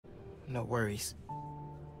No worries.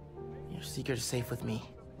 Your secret is safe with me.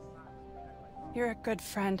 You're a good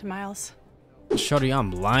friend, Miles. Shorty,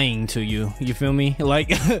 I'm lying to you. You feel me? Like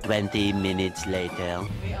 20 minutes later.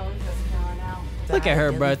 look at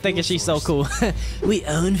her, bro, thinking she's so cool. We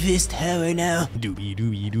own this tower now. Doobie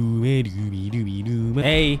doobie doobie doobie doobie doobie.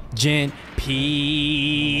 Agent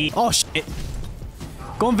P. Oh shit.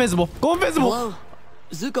 Go invisible. Go invisible. Hello,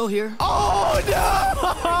 Zuko here. Oh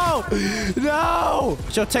no! No!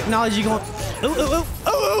 What's your technology going? Ooh, ooh, ooh,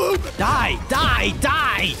 ooh, ooh. Die! Die!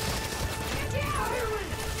 Die!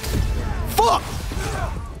 Fuck!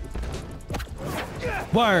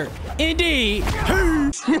 Word. Indeed.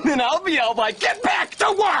 And then I'll be out like, get back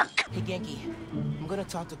to work! Hey, Genki, I'm gonna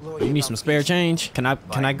talk to Gloria. You need some spare change? Can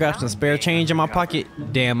I grab some spare change in my pocket?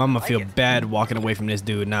 Damn, I'm gonna feel bad walking away from this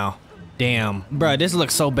dude now. Damn, bruh, this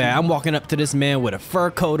looks so bad. I'm walking up to this man with a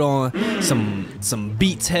fur coat on, some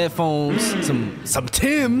Beats headphones, some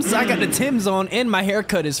Timbs. I got the Timbs on, and my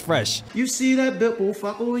haircut is fresh. You see that bipple,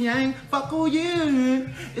 fuckle yang, fuckle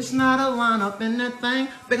you. It's not a line up in that thing.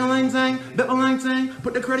 Big lang tang, bipple lang tang.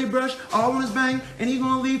 Put the credit brush all on his bang, and he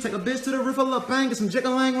gonna leave. Take a bitch to the roof of la bang, get some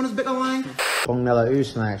jiggalang on his biggalang. Bongnella ooh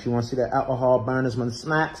snacks. You wanna see that alcohol burners when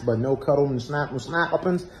snacks, but no cuddle and snack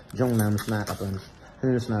uppins. Jung nam snack uppins.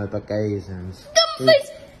 Who's now the Gazens?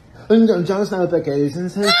 Who's now the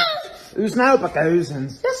Gazens? Who's now the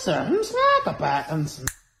Gazens? Yes, sir. Who's now the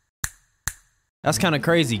Gazens? That's kind of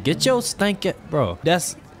crazy. Get your stank it, bro.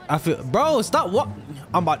 I feel, bro. Stop. What?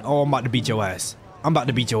 I'm about to beat your ass. I'm about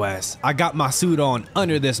to beat your ass. I got my suit on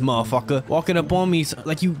under this motherfucker, walking up on me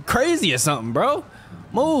like you crazy or something, bro.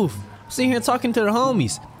 Move. Sitting here talking to the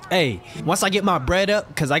homies. Hey, once I get my bread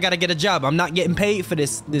up, cause I gotta get a job. I'm not getting paid for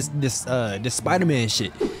this Spider-Man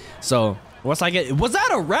shit. So once I get, was that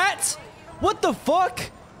a rat? What the fuck?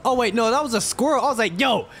 Oh wait, no, that was a squirrel. I was like,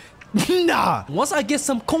 yo, nah. Once I get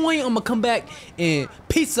some coin, I'm gonna come back and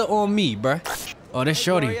pizza on me, bruh. Oh, that's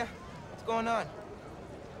Shorty. Gloria, what's going on?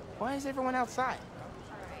 Why is everyone outside?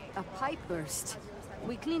 A pipe burst.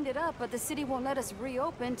 We cleaned it up, but the city won't let us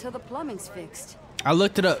reopen till the plumbing's fixed. I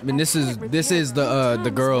looked it up, and this is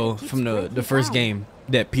the girl from the first game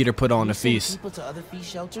that Peter put on the feast. People to other feast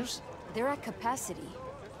shelters? They're at capacity.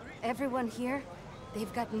 Everyone here,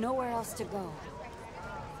 they've got nowhere else to go.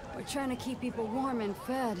 We're trying to keep people warm and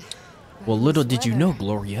fed. Well, little did you know,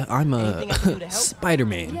 Gloria, I'm a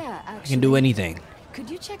Spider-Man. Yeah, I actually. can do anything.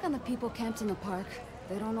 Could you check on the people camped in the park?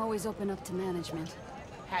 They don't always open up to management.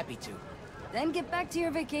 Happy to. Then get back to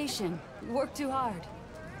your vacation. You work too hard.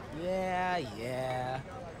 Yeah.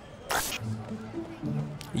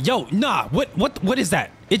 Yo, nah, what is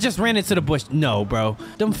that? It just ran into the bush. No, bro.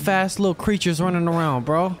 Them fast little creatures running around,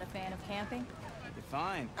 bro. A fan of camping? You're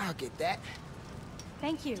fine. I'll get that.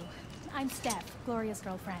 Thank you. I'm Steph, Gloria's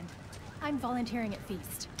girlfriend. I'm volunteering at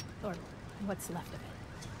Feast. Or what's left of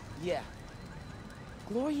it. Yeah.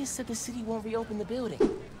 Gloria said the city won't reopen the building.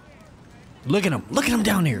 Look at him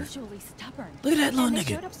down here. Usually stubborn. Look at that little and they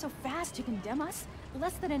nigga. showed up so fast to condemn us,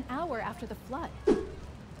 less than an hour after the flood.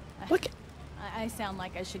 Look. I sound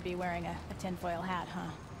like I should be wearing a tinfoil hat, huh?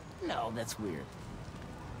 No, that's weird.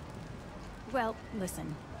 Well,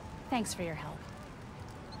 listen. Thanks for your help.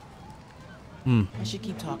 I should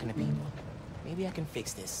keep talking to people. Maybe I can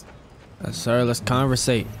fix this. Sir, let's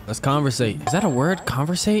conversate. Let's conversate. Is that a word?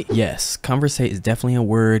 Conversate? Yes, conversate is definitely a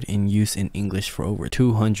word in use in English for over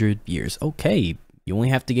 200 years. Okay, you only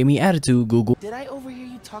have to give me attitude, Google. Did I overhear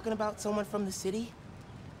you talking about someone from the city?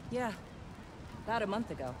 Yeah, about a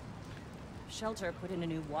month ago. Shelter put in a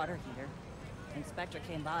new water heater. Inspector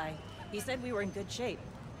came by. He said we were in good shape.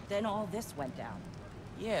 Then all this went down.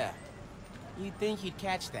 Yeah. You'd think he'd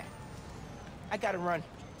catch that. I gotta run.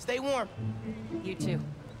 Stay warm. You too.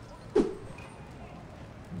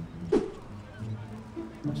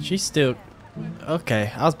 She's still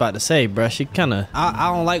okay. I was about to say, bruh, she kinda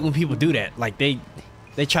I don't like when people do that. Like they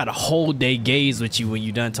try to hold their gaze with you when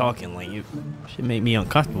you done talking. Like you should make me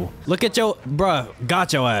uncomfortable. Look at your bruh,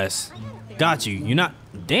 got your ass. Got you. You're not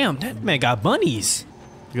damn, that man got bunnies.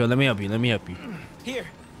 Yo, let me help you, let me help you. Here.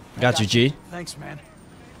 Got you, G. Thanks, man.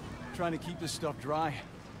 Trying to keep this stuff dry.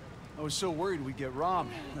 I was so worried we'd get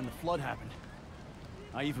robbed, then the flood happened.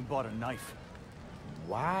 I even bought a knife.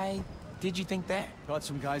 Why did you think that? Caught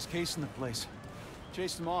some guys casing the place.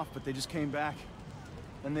 Chased them off, but they just came back.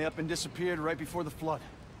 Then they up and disappeared right before the flood.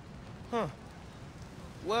 Huh.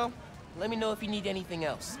 Well, let me know if you need anything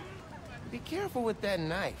else. Be careful with that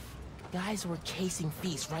knife. Guys were casing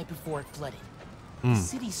Feast right before it flooded. The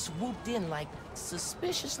city swooped in like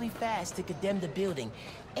suspiciously fast to condemn the building,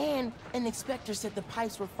 and an inspector said the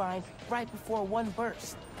pipes were fine right before one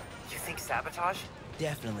burst. You think sabotage?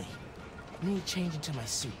 Definitely. I need to change into my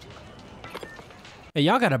suit. Hey,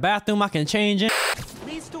 y'all got a bathroom I can change in?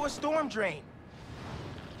 Leads to a storm drain.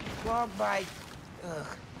 Clogged by,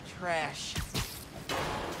 trash.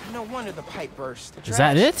 No wonder the pipe burst. Is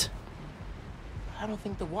that it? I don't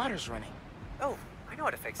think the water's running. Oh, I know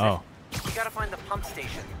how to fix Oh. it. You gotta find the pump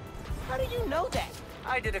station. How do you know that?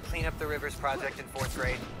 I did a clean up the rivers project in 4th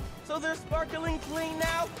grade. So they're sparkling clean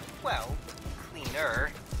now? Well, cleaner.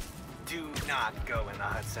 Do not go in the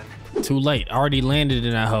Hudson. Too late. I already landed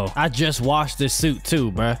in that hole. I just washed this suit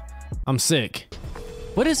too, bruh. I'm sick.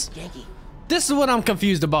 What is... Yankee. This is what I'm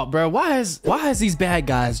confused about, bruh. Why is these bad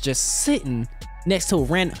guys just sitting next to a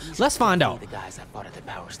random... Let's find out. The guys I fought at the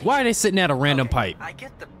power station. Why are they sitting at a random pipe? I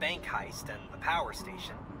get the bank heist and the power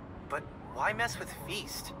station, but why mess with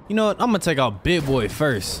Feast? You know what? I'm gonna take out Big Boy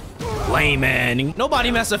first. Lame man.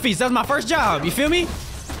 Nobody mess with Feast. That's my first job. You feel me?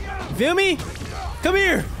 You feel me? Come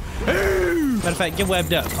here. Matter of fact, get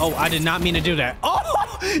webbed up. Oh, I did not mean to do that.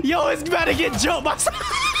 Oh, yo, it's about to get jumped.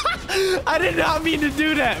 I did not mean to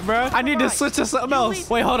do that, bro. I need to switch to something else.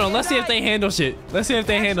 Wait, hold on. Let's see if they handle shit. Let's see if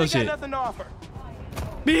they handle shit. Nothing to offer.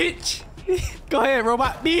 Bitch. Go ahead,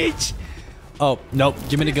 robot. Bitch. Oh, nope.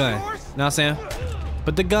 Give me the gun. Know what I'm saying?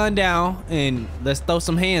 Put the gun down and let's throw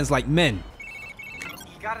some hands like men.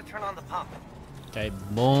 You gotta turn on the pump. Okay,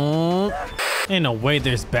 boom. Ain't no way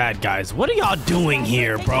there's bad guys. What are y'all doing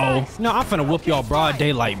here, bro? No, I'm finna whoop y'all broad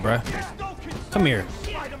daylight, bro. Come here.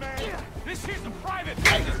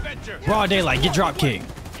 Broad daylight, get drop kick.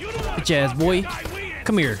 Bitch ass boy.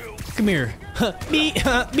 Come here. Come here. Huh, beat,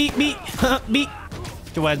 beat, beat, beat.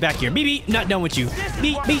 Get your ass back here. Beat, beat. Not done with you.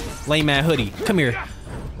 Beat, beat. Lame man hoodie. Come here.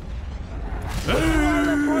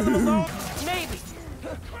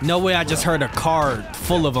 No way I just heard a car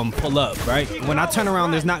full of them pull up, right? When I turn around,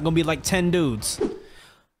 there's not gonna be like 10 dudes.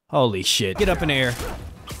 Holy shit. Get up in the air.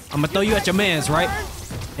 I'm gonna throw you at your mans, right?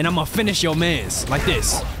 And I'm gonna finish your mans like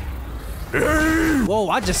this. Whoa,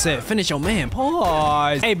 I just said finish your man.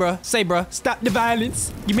 Pause. Hey, bro. Say, bro. Stop the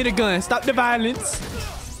violence. Give me the gun. Stop the violence.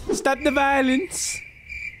 Stop the violence.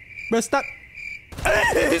 Bro, stop.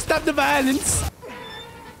 Stop the violence.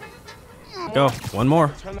 Go. One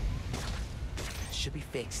more. Should be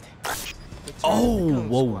fixed. Oh,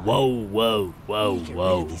 whoa, whoa, whoa, whoa,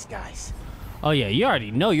 whoa. These guys. Oh, yeah, you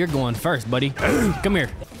already know you're going first, buddy. Come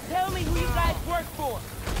here. Tell me who you guys work for.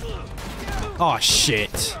 Oh,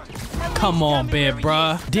 shit. Come on, babe,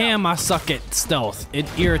 bruh. Damn, I suck at stealth. It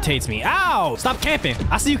irritates me. Ow! Stop camping.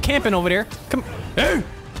 I see you camping over there. Come. Hey!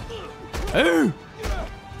 Hey!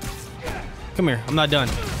 Come here. I'm not done.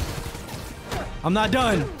 I'm not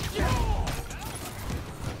done.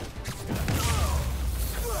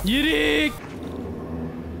 You dig?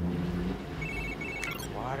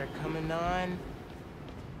 Water coming on.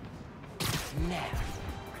 Now.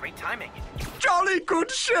 Great timing. Jolly good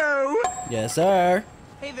show! Yes, sir.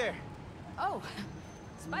 Hey there. Oh,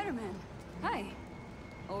 Spider-Man. Hi.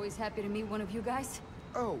 Always happy to meet one of you guys.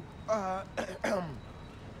 Oh,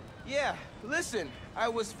 yeah, listen, I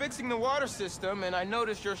was fixing the water system and I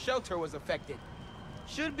noticed your shelter was affected.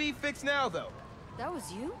 Should be fixed now, though. That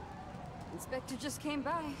was you? Inspector just came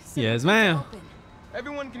by. said Yes, the doors are ma'am. open.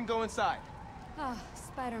 Everyone can go inside. Ah,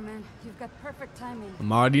 Spider-Man, you've got perfect timing.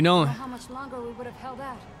 I'm already I don't knowing. know how much longer we would have held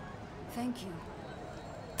out. Thank you.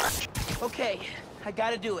 Okay, I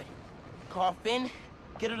gotta do it. Cough in,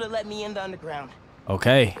 get her to let me in the underground.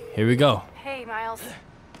 Okay, here we go. Hey, Miles.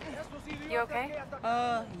 You okay?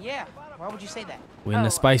 Yeah. Why would you say that? We in the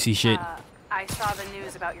spicy shit. I saw the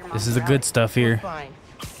news about your mom. This is the good stuff We're here. fine.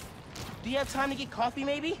 Do you have time to get coffee,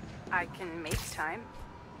 maybe? I can make time.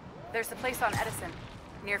 There's a place on Edison,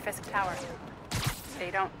 near Fisk Tower.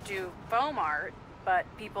 They don't do foam art, but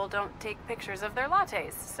people don't take pictures of their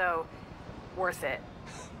lattes, so worth it.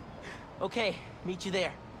 Okay, meet you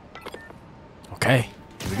there. Okay,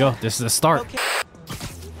 here we go. This is the start. Okay.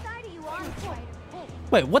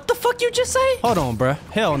 Wait, what the fuck you just say? Hold on, bruh.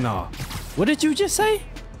 Hell no. What did you just say?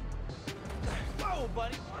 Whoa,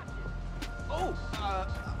 buddy. Oh,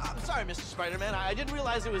 I'm sorry, Mr. Spider-Man. I didn't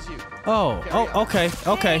realize it was you.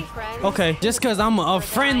 Okay. Just because I'm a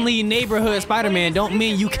friendly neighborhood Spider-Man don't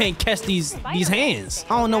mean you can't catch these hands.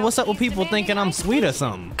 I don't know what's up with people thinking I'm sweet or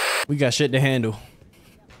something. We got shit to handle.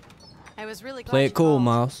 I was really glad Play you it cool, called.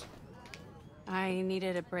 Miles. I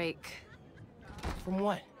needed a break. From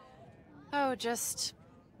what? Oh, just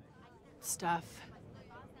stuff.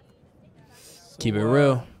 Keep it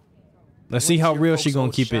real. Let's see how What's your real she folks' gonna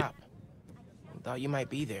old keep it. shop? Thought you might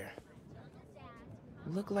be there.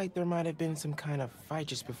 Looked like there might have been some kind of fight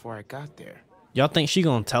just before I got there. Y'all think she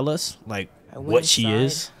gonna tell us like I went what she inside,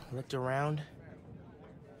 is? Looked around.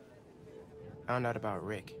 Found out about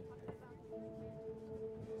Rick.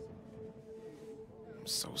 I'm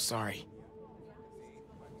so sorry.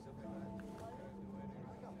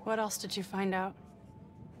 What else did you find out?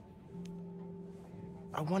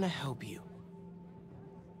 I want to help you.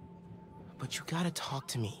 But you gotta talk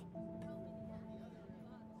to me.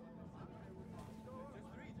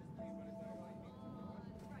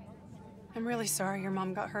 I'm really sorry your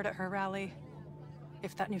mom got hurt at her rally.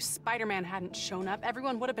 If that new Spider-Man hadn't shown up,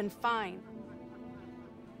 everyone would have been fine.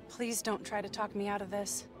 Please don't try to talk me out of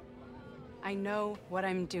this. I know what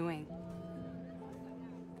I'm doing.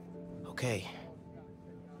 Okay.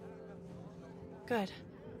 Good.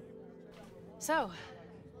 So,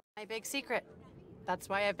 my big secret. That's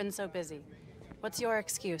why I've been so busy. What's your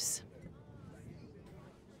excuse?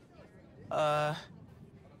 Well,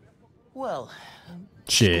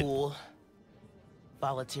 Shit. school,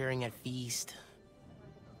 volunteering at Feast.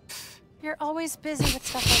 You're always busy with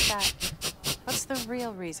stuff like that. What's the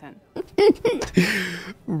real reason?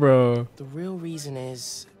 Bro. The real reason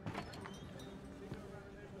is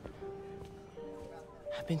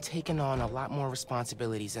I've been taking on a lot more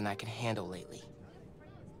responsibilities than I can handle lately.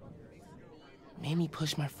 Made me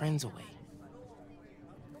push my friends away.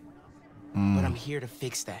 But I'm here to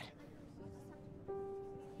fix that.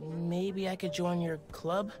 Maybe I could join your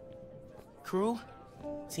club? Crew?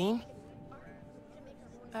 Team?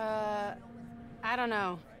 I don't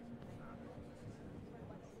know.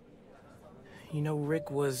 You know, Rick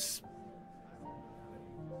was...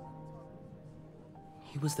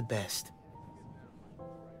 He was the best.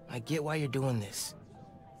 I get why you're doing this.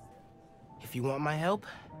 If you want my help,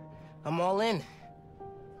 I'm all in.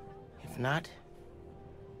 If not,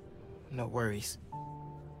 no worries.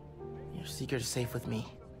 Your secret is safe with me.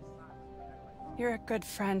 You're a good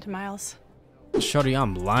friend, Miles. Shorty,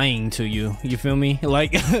 I'm lying to you. You feel me?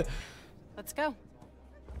 Like... Let's go.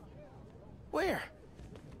 Where?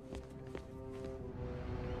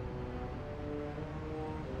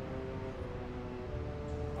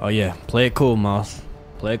 Oh yeah, play it cool, Mouse.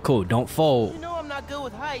 Play it cool. Don't fold. You know I'm not good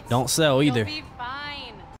with heights. Don't sell either. You'll be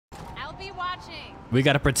fine. I'll be watching. We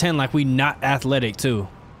gotta pretend like we not athletic too.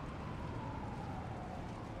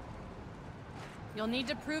 You'll need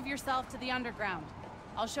to prove yourself to the underground.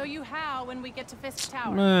 I'll show you how when we get to Fisk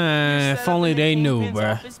Tower. Man, if only they knew,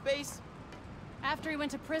 bruh. After he went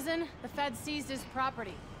to prison, the feds seized his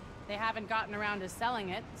property. They haven't gotten around to selling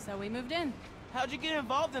it, so we moved in. How'd you get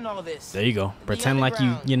involved in all this? There you go. Pretend like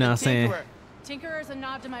you know what I'm saying. Tinkerer's a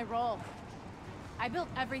nod to my role. I built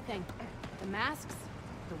everything. The masks,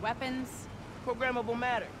 the weapons. Programmable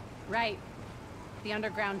matter. Right. The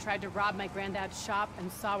underground tried to rob my granddad's shop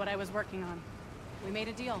and saw what I was working on. We made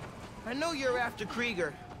a deal. I know you're after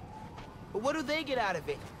Krieger, but what do they get out of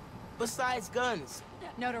it? Besides guns?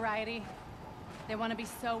 Notoriety. They want to be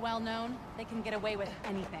so well known, they can get away with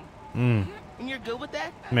anything. And you're good with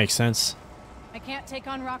that? Makes sense. I can't take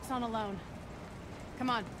on Roxxon alone. Come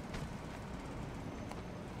on.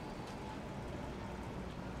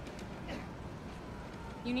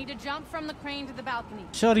 You need to jump from the crane to the balcony.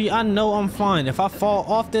 Shorty, I know I'm fine. If I fall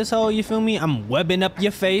off this hole, you feel me? I'm webbing up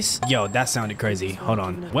your face. Yo, that sounded crazy. Hold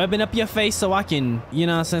on. Webbing up your face so I can, you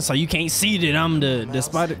know what I'm saying? So you can't see that I'm the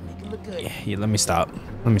spider. Yeah, let me stop.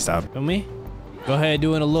 Let me stop. Feel me? Go ahead,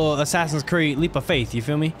 doing a little Assassin's Creed leap of faith. You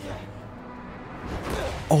feel me?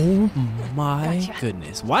 Oh my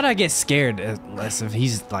goodness. Why'd I get scared less if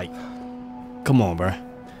he's like, come on, bruh.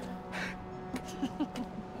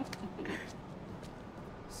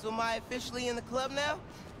 So am I officially in the club now?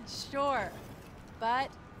 Sure. But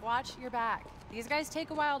watch your back. These guys take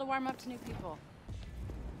a while to warm up to new people.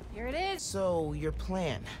 Here it is. So, your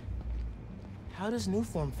plan. How does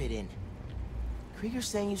Newform fit in? Krieger's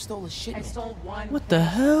saying you stole a shipment. I stole one. What the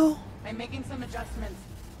hell? I'm making some adjustments.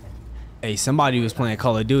 Hey, somebody was playing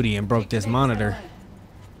Call of Duty and broke this monitor.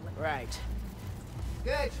 Right.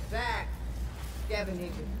 Good, you're back. Gavin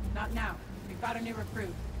needs you. Not now. We've got a new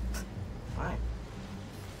recruit. Fine.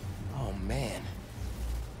 Oh, man.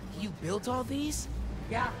 You built all these?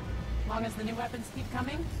 Yeah. Long as the new weapons keep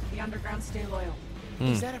coming, the underground stay loyal.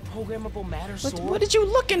 Is that a programmable matter sword? What did you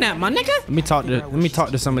looking at, my nigga? Let me talk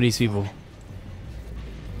to some of these people.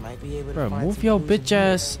 Might be able to Bro, find move some your clues bitch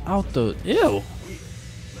ass out the. Ew.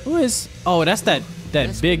 Who is? Oh, that's that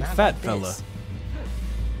big fat fella.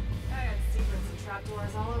 I had secrets and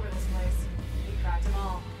trapdoors all over this place. We cracked them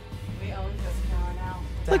all. We own Fisk Tower now.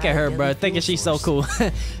 Look at her, bro, thinking she's so cool.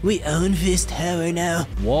 We own Fisk Tower now.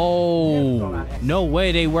 Whoa. No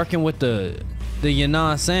way they working with the you know what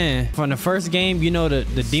I'm saying? From the first game, you know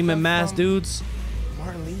the Demon Mask dudes?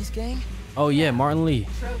 Martin Lee's gang? Oh yeah, Martin Lee.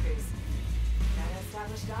 Trophies. Gotta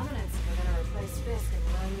establish dominance if we're gonna replace Fisk and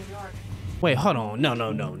ruin New York. Wait, hold on.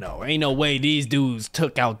 No. Ain't no way these dudes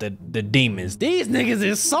took out the demons. These niggas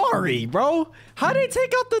is sorry, bro. How they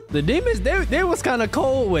take out the demons? They was kind of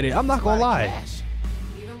cold with it. I'm not gonna lie.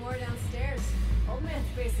 Even more downstairs. Old man's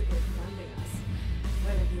basically funding us,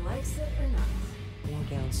 whether he likes it or not. More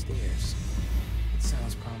downstairs. It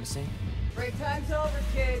sounds promising. Break time's over,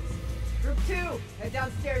 kids. Group 2, head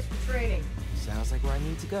downstairs for training. Sounds like where I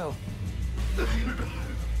need to go.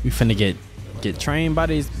 We finna get trained by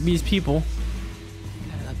these people.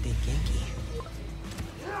 Gotta update Genki.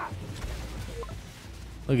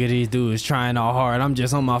 Look at these dudes trying all hard. I'm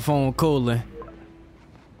just on my phone cooling.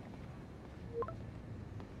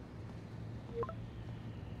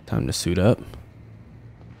 Time to suit up.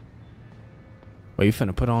 Wait, you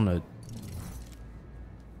finna put on a...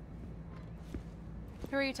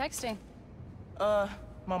 Who are you texting? My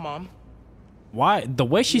mom. Why? The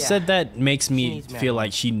way she said that makes me needs feel medical.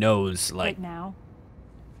 like she knows, like... Right now?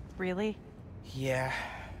 Really? Yeah,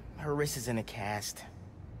 her wrist is in a cast.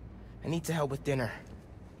 I need to help with dinner.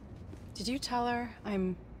 Did you tell her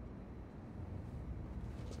I'm...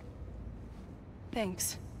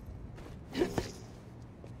 Thanks.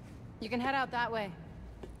 You can head out that way.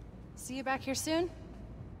 See you back here soon?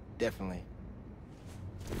 Definitely.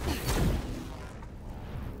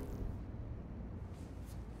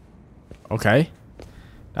 Okay.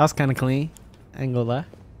 That was kind of clean. I ain't gonna lie.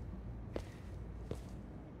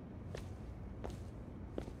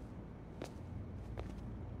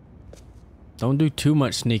 Don't do too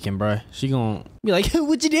much sneaking, bruh. She gonna be like,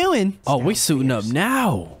 what you doing? Oh, we suiting up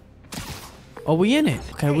now. Oh, we in it.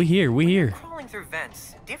 Okay, we here. Crawling through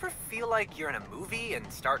vents, do you ever feel like you're in a movie and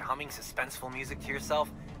start humming suspenseful music to yourself?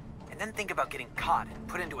 And then think about getting caught and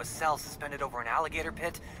put into a cell suspended over an alligator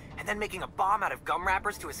pit, and then making a bomb out of gum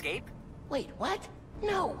wrappers to escape? Wait, what?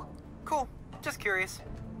 No. Cool. Just curious.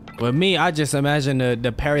 With me, I just imagine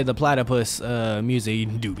the Perry the Platypus music.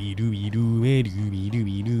 Doobie doobie doobie doobie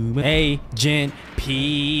doobie doobie. Agent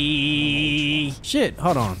P. Shit,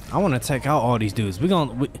 hold on. I want to take out all these dudes. We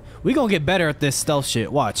gonna get better at this stealth shit.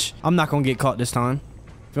 Watch. I'm not gonna get caught this time.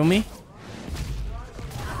 Feel me?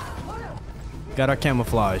 Got our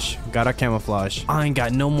camouflage. I ain't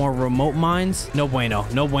got no more remote mines. No bueno.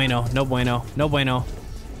 Matter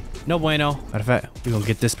of fact, we gonna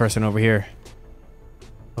get this person over here.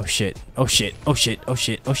 Oh shit.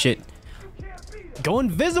 Go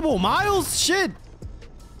invisible, Miles. Shit.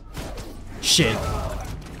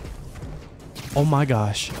 Oh my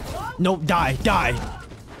gosh. Nope, die.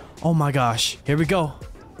 Oh my gosh. Here we go.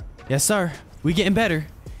 Yes, sir. We getting better.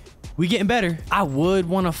 I would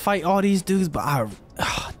want to fight all these dudes, but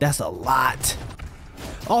that's a lot.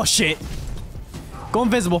 Oh shit. Go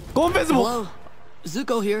invisible. Hello,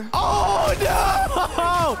 Zuko here. Oh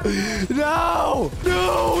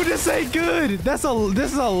no, this ain't good. This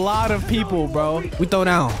is a lot of people, bro. We throw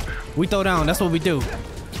down. That's what we do.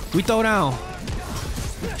 We throw down.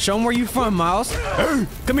 Show them where you from, Miles.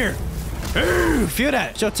 Come here. Feel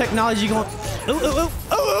that. Show technology going.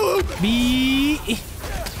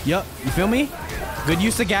 Yup, you feel me? Good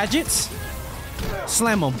use of gadgets.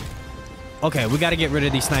 Slam them. Okay, we gotta get rid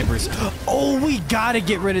of these snipers. Oh, we gotta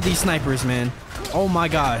get rid of these snipers, man. Oh my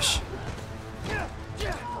gosh.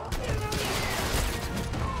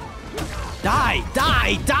 Die.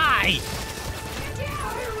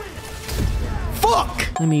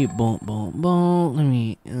 Fuck. Let me boom. Let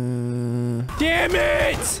me damn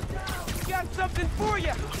it. Got something for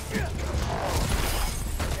you.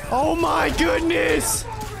 Oh my goodness.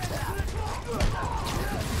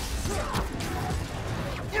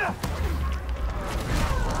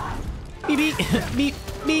 Beep.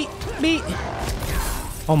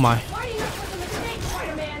 Oh my. Why are you messing with the snake,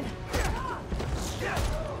 Spider-Man?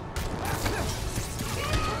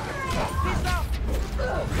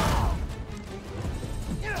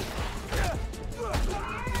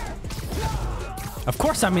 Of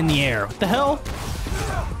course I'm in the air. What the hell?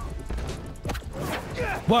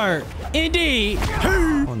 Word. Indeed.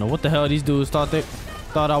 I don't know what the hell these dudes thought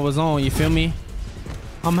I was on. You feel me?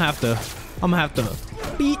 I'm gonna have to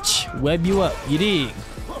beach web you up. You dig?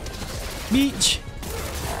 Beach.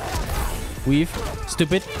 Weave.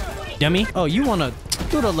 Stupid. Dummy. Oh, you wanna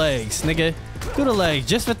do the legs, nigga. Do the legs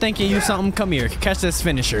just for thinking you something. Come here. Catch this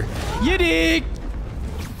finisher. You dig?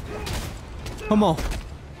 Come on.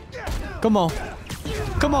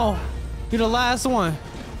 You're the last one.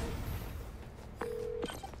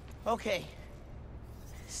 Okay.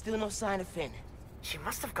 Still no sign of Finn. She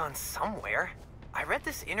must have gone somewhere. I read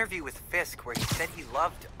this interview with Fisk where he said he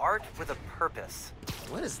loved art with a purpose.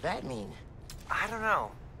 What does that mean? I don't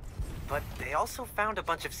know. But they also found a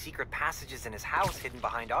bunch of secret passages in his house hidden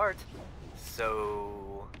behind art.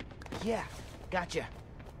 So... Yeah, gotcha.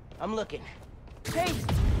 I'm looking. Hey,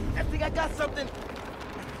 I think I got something.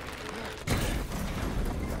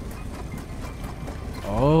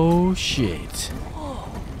 Oh shit.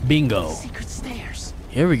 Bingo. Secret stairs.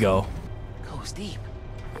 Here we go. Goes deep.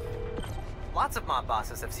 Lots of mob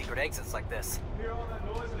bosses have secret exits like this.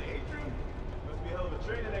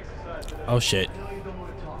 Oh shit.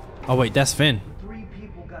 Oh wait, that's Finn.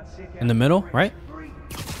 In the middle, right?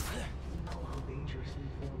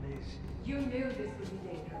 You knew this would be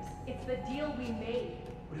dangerous. It's the deal we made.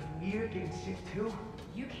 But if we're getting sick too?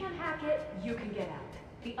 You can't hack it, you can get out.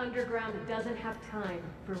 The underground doesn't have time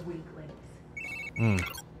for weaklings.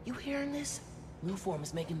 You hearing this? Nuform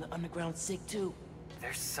is making the underground sick too.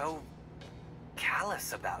 They're so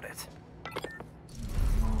callous about it.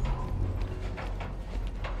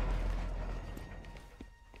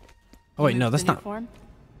 Oh wait, no, that's not. Form?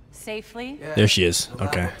 Safely? Yeah. There she is.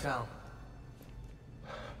 Okay.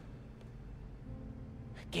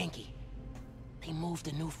 Genki, they moved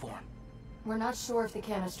the Nuform. We're not sure if the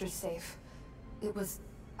canister's safe. It was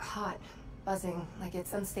hot, buzzing, like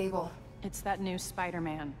it's unstable. It's that new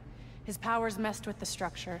Spider-Man. His powers messed with the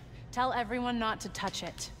structure. Tell everyone not to touch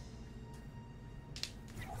it.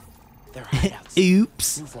 They're hideouts.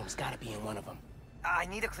 Oops. Nuform's gotta be in one of them. I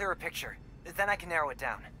need a clearer picture. Then I can narrow it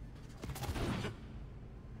down.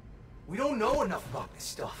 We don't know enough about this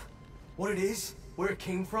stuff. What it is, where it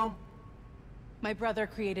came from. My brother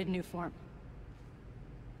created Nuform.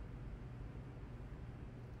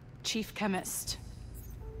 Chief chemist.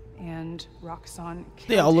 And Roxxon killed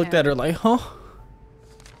They all looked him. at her like, huh?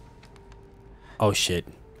 Oh shit.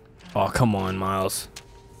 Oh, come on, Miles.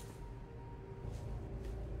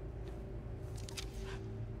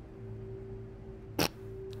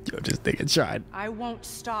 Yo, this nigga tried. I won't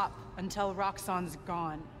stop until Roxxon's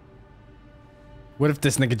gone. What if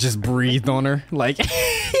this nigga just breathed on her? Like,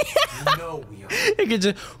 No, we are. it could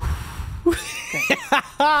just.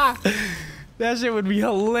 That shit would be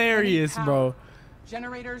hilarious, bro.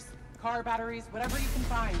 Generators, car batteries, whatever you can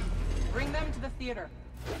find. Bring them to the theater.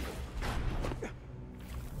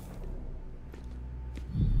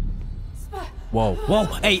 Whoa, whoa.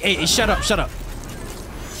 Hey, shut up, shut up.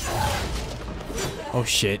 Oh,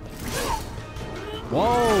 shit.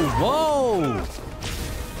 Whoa, whoa.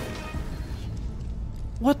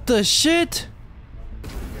 What the shit?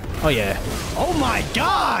 Oh, yeah. Oh, my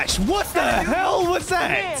gosh. What the hell was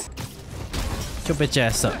that? Get your bitch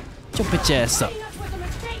ass up. Get your bitch ass up.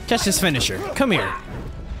 Catch this finisher. Come here.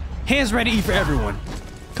 Hands ready for everyone.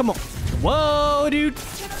 Come on. Whoa, dude.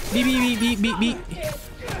 Beep, beep, beep, beep, beep, beep.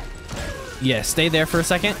 Yeah, stay there for a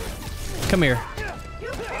second. Come here.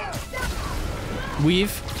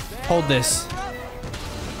 Weave. Hold this.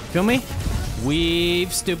 Feel me?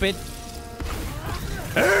 Weave, stupid.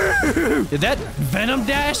 That Venom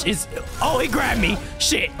dash is... Oh, he grabbed me.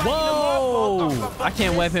 Shit. Whoa. I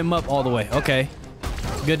can't wipe him up all the way. Okay.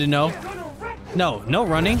 Good to know. No, no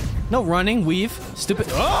running. No running. Weave. Stupid.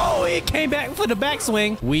 Oh, he came back for the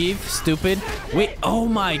backswing. Weave. Stupid. Wait. Oh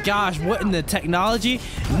my gosh. What in the technology?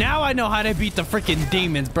 Now I know how to beat the freaking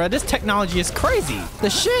demons, bro. This technology is crazy. The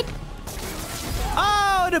shit.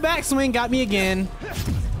 Oh, the backswing got me again.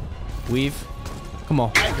 Weave. Come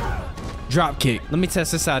on. Drop kick. Let me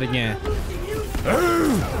test this out again.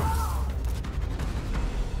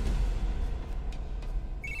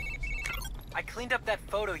 I cleaned up that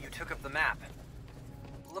photo you took of the map.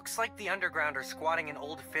 Looks like the underground are squatting in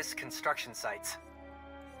old Fisk construction sites.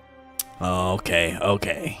 Okay,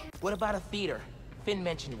 okay. What about a theater? Finn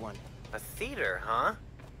mentioned one. A theater, huh?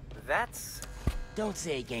 That's... Don't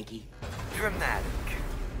say it, Genki. dramatic.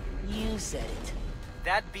 You said it.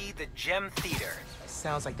 That'd be the Gem Theater.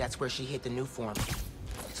 Sounds like that's where she hit the Nuform.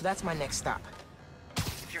 So that's my next stop.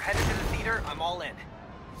 If you're headed to the theater, I'm all in.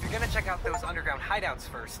 If you're gonna check out those underground hideouts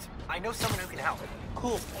first, I know someone who can help.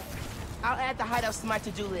 Cool. I'll add the hideouts to my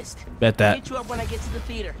to-do list. Bet that. I'll hit you up when I get to the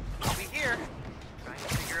theater. I'll be here, trying to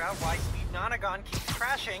figure out why Speed Nonagon keeps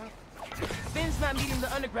crashing. Finn's not meeting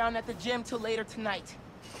the underground at the gym till later tonight.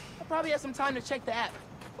 I'll probably have some time to check the app,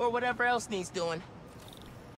 or whatever else needs doing.